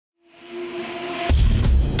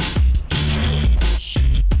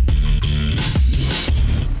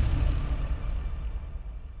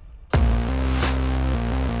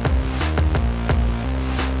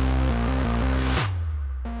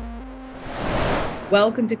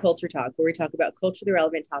Welcome to Culture Talk, where we talk about culturally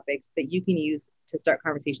relevant topics that you can use to start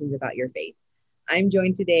conversations about your faith. I'm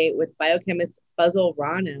joined today with biochemist Fazala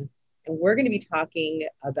Rana, and we're going to be talking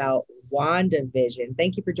about WandaVision.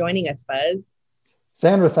 Thank you for joining us, Fuzz.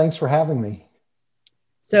 Sandra, thanks for having me.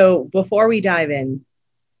 So before we dive in,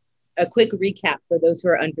 a quick recap for those who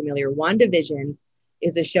are unfamiliar. WandaVision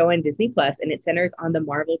is a show on Disney Plus, and it centers on the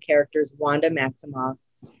Marvel characters Wanda Maximoff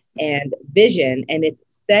and Vision, and it's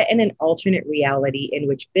set in an alternate reality in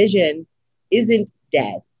which Vision isn't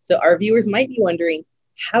dead. So our viewers might be wondering,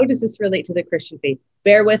 how does this relate to the Christian faith?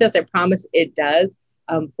 Bear with us, I promise it does.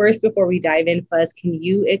 First, before we dive in, Fuzz, can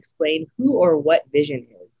you explain who or what Vision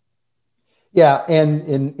is? Yeah, and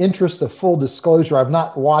in interest of full disclosure, I've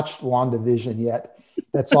not watched WandaVision yet.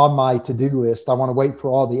 That's on my to-do list. I want to wait for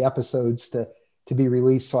all the episodes to be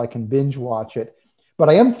released so I can binge watch it. But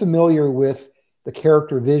I am familiar with the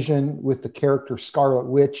character Vision, with the character Scarlet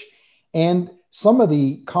Witch, and some of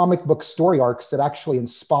the comic book story arcs that actually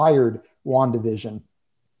inspired WandaVision.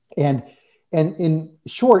 And in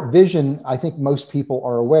short, Vision, I think most people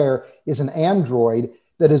are aware, is an android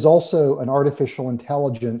that is also an artificial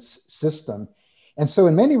intelligence system. And so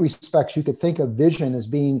in many respects, you could think of Vision as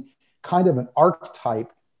being kind of an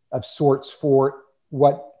archetype of sorts for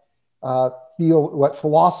what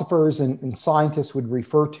philosophers and scientists would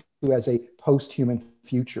refer to as a post-human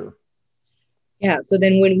future. Yeah. So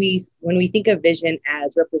then when we think of Vision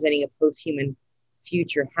as representing a post-human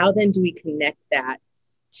future, how then do we connect that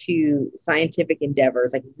to scientific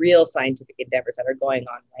endeavors, like real scientific endeavors that are going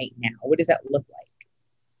on right now? What does that look like?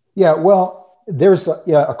 Yeah, well, there's,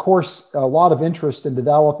 of course, a lot of interest in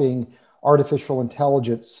developing artificial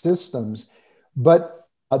intelligence systems, but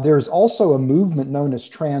there's also a movement known as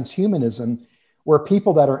transhumanism, where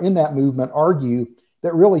people that are in that movement argue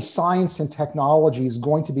that really science and technology is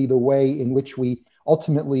going to be the way in which we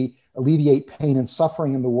ultimately alleviate pain and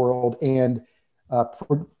suffering in the world and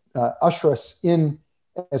usher us in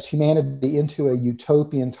as humanity into a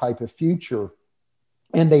utopian type of future.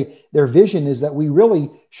 And their vision is that we really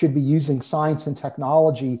should be using science and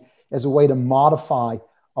technology as a way to modify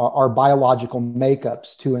our biological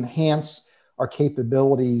makeups, to enhance our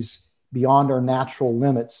capabilities beyond our natural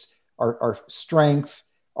limits, our strength,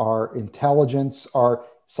 our intelligence, our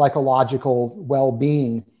psychological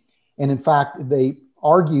well-being. And in fact, they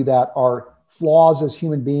argue that our flaws as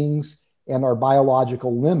human beings and our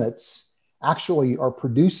biological limits actually are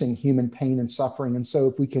producing human pain and suffering. And so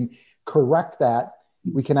if we can correct that,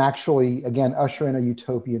 we can actually, again, usher in a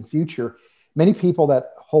utopian future. Many people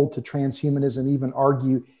that hold to transhumanism even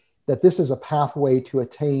argue that this is a pathway to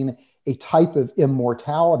attain a type of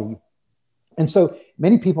immortality. And so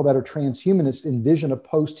many people that are transhumanists envision a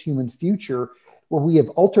post-human future where we have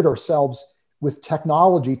altered ourselves with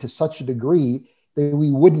technology to such a degree that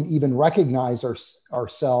we wouldn't even recognize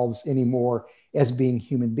ourselves anymore as being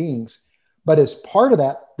human beings. But as part of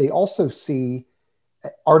that, they also see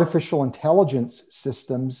artificial intelligence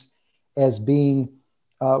systems as being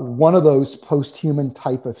one of those post-human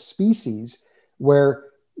type of species where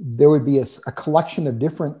there would be a collection of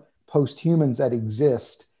different post-humans that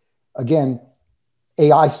exist. Again,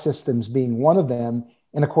 AI systems being one of them.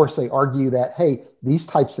 And of course, they argue that, hey, these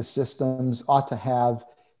types of systems ought to have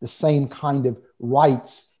the same kind of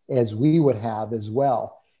rights as we would have as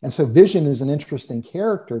well. And so Vision is an interesting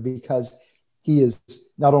character because he is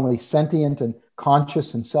not only sentient and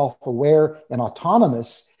conscious and self-aware and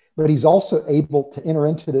autonomous, but he's also able to enter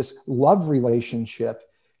into this love relationship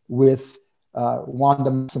with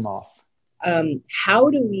Wanda Maximoff. How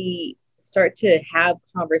do we start to have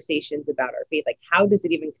conversations about our faith? Like, how does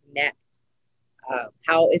it even connect?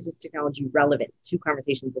 How is this technology relevant to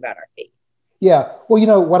conversations about our faith? Yeah, well, you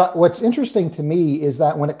know, what's interesting to me is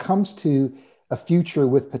that when it comes to a future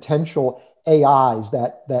with potential AIs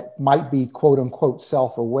that might be quote unquote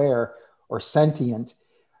self-aware or sentient,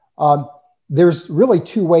 there's really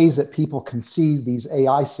two ways that people conceive these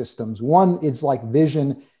AI systems. One is like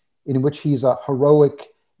Vision, in which he's a heroic,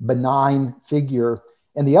 benign figure.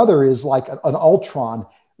 And the other is like an Ultron,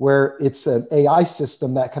 where it's an AI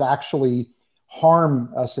system that could actually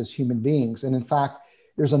harm us as human beings. And in fact,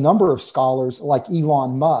 there's a number of scholars like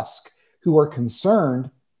Elon Musk who are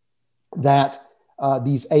concerned that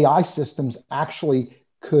these AI systems actually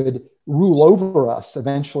could rule over us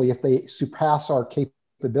eventually. If they surpass our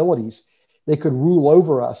capabilities, they could rule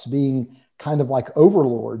over us, being kind of like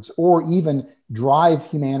overlords, or even drive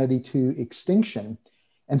humanity to extinction.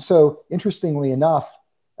 And so, interestingly enough,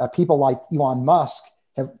 people like Elon Musk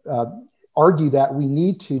have argued that we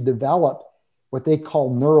need to develop what they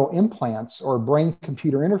call neural implants or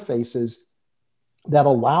brain-computer interfaces that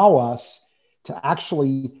allow us to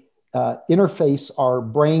actually interface our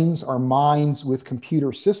brains, our minds with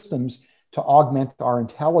computer systems to augment our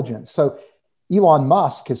intelligence. So Elon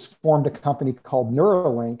Musk has formed a company called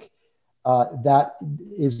Neuralink that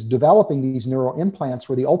is developing these neural implants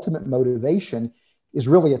where the ultimate motivation is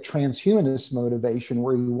really a transhumanist motivation,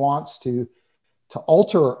 where he wants to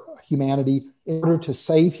alter humanity in order to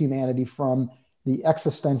save humanity from the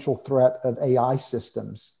existential threat of AI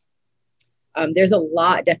systems. There's a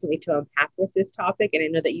lot definitely to unpack with this topic. And I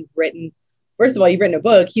know that first of all, you've written a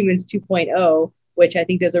book, Humans 2.0, which I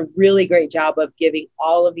think does a really great job of giving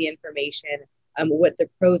all of the information, what the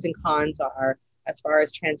pros and cons are as far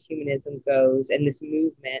as transhumanism goes and this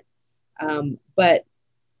movement. But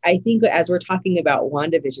I think as we're talking about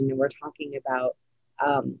WandaVision and we're talking about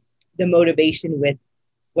the motivation with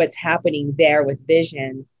what's happening there with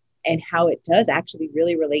Vision and how it does actually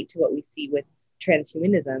really relate to what we see with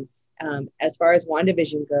transhumanism. As far as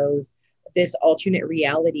WandaVision goes, this alternate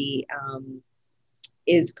reality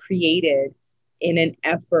is created in an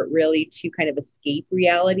effort really to kind of escape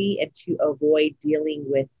reality and to avoid dealing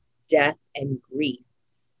with death and grief.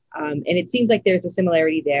 And it seems like there's a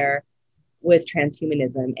similarity there with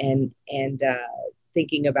transhumanism and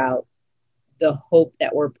thinking about the hope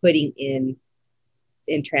that we're putting in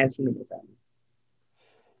transhumanism.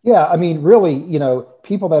 Yeah, I mean, really,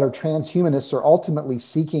 people that are transhumanists are ultimately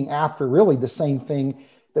seeking after really the same thing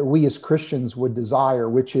that we as Christians would desire,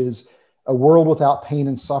 which is a world without pain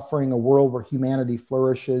and suffering, a world where humanity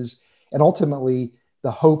flourishes, and ultimately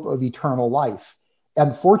the hope of eternal life.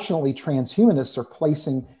 Unfortunately, transhumanists are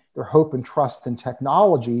placing their hope and trust in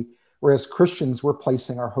technology, whereas Christians, we're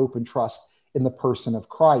placing our hope and trust in the person of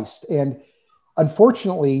Christ. And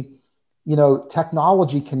unfortunately,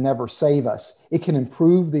 technology can never save us. It can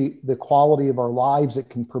improve the quality of our lives. It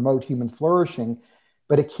can promote human flourishing,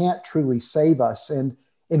 but it can't truly save us. And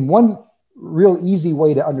one real easy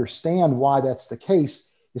way to understand why that's the case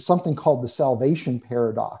is something called the salvation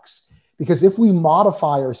paradox. Because if we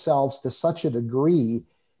modify ourselves to such a degree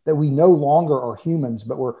that we no longer are humans,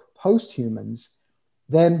 but we're post-humans,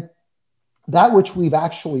 then that which we've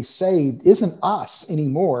actually saved isn't us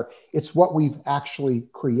anymore. It's what we've actually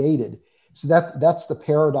created. So that's the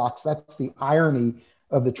paradox. That's the irony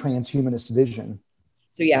of the transhumanist vision.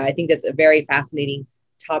 So yeah, I think that's a very fascinating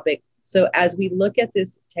topic. So as we look at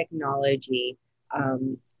this technology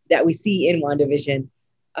that we see in WandaVision,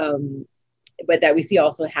 but that we see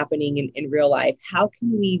also happening in real life, how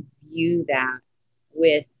can we view that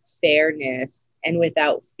with fairness and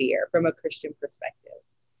without fear from a Christian perspective?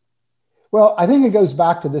 Well, I think it goes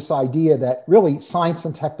back to this idea that really science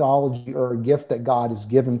and technology are a gift that God has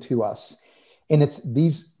given to us. And it's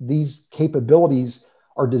these capabilities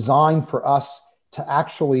are designed for us to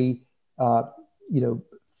actually,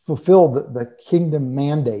 fulfill the kingdom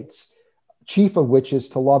mandates, chief of which is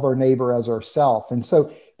to love our neighbor as ourselves. And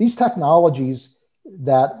so these technologies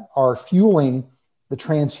that are fueling the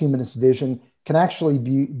transhumanist vision can actually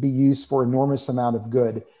be used for enormous amount of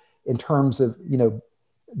good in terms of,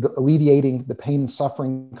 alleviating the pain and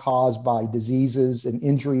suffering caused by diseases and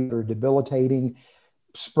injury that are debilitating,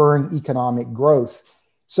 spurring economic growth.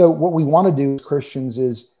 So what we want to do as Christians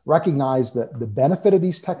is recognize the benefit of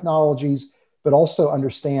these technologies, but also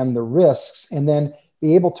understand the risks, and then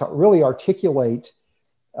be able to really articulate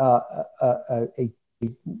a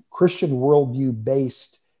Christian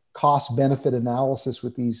worldview-based cost-benefit analysis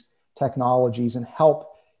with these technologies and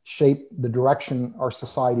help shape the direction our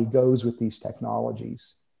society goes with these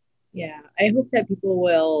technologies. Yeah, I hope that people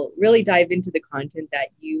will really dive into the content that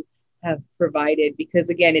you have provided, because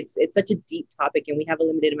again, it's such a deep topic and we have a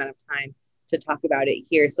limited amount of time to talk about it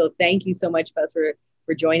here. So thank you so much, Faz,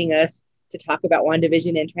 for joining us to talk about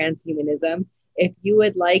WandaVision and transhumanism. If you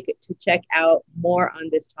would like to check out more on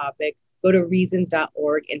this topic, go to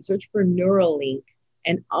reasons.org and search for Neuralink,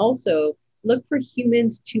 and also look for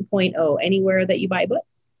Humans 2.0 anywhere that you buy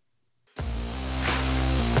books.